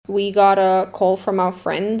We got a call from our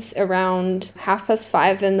friends around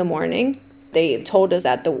 5:30 in the morning. They told us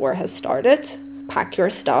that the war has started. Pack your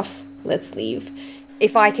stuff, let's leave.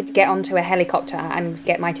 If I could get onto a helicopter and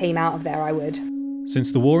get my team out of there, I would.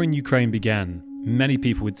 Since the war in Ukraine began, many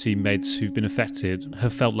people with teammates who've been affected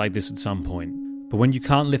have felt like this at some point. But when you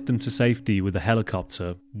can't lift them to safety with a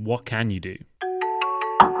helicopter, what can you do?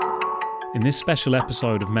 In this special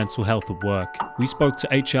episode of Mental Health at Work, we spoke to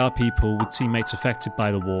HR people with teammates affected by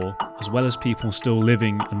the war, as well as people still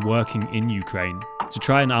living and working in Ukraine, to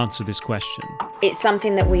try and answer this question. It's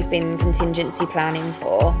something that we've been contingency planning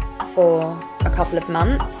for a couple of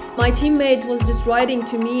months. My teammate was just writing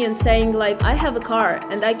to me and saying, like, I have a car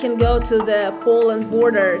and I can go to the Poland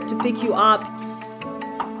border to pick you up.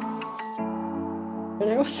 And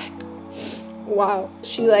I was like, wow.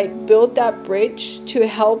 She built that bridge to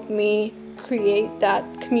help me create that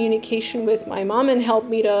communication with my mom and help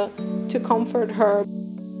me to comfort her.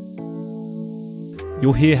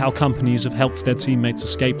 You'll hear how companies have helped their teammates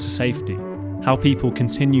escape to safety, how people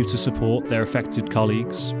continue to support their affected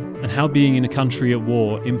colleagues, and how being in a country at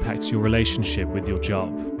war impacts your relationship with your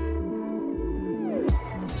job.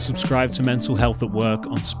 Subscribe to Mental Health at Work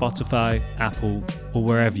on Spotify, Apple, or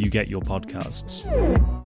wherever you get your podcasts.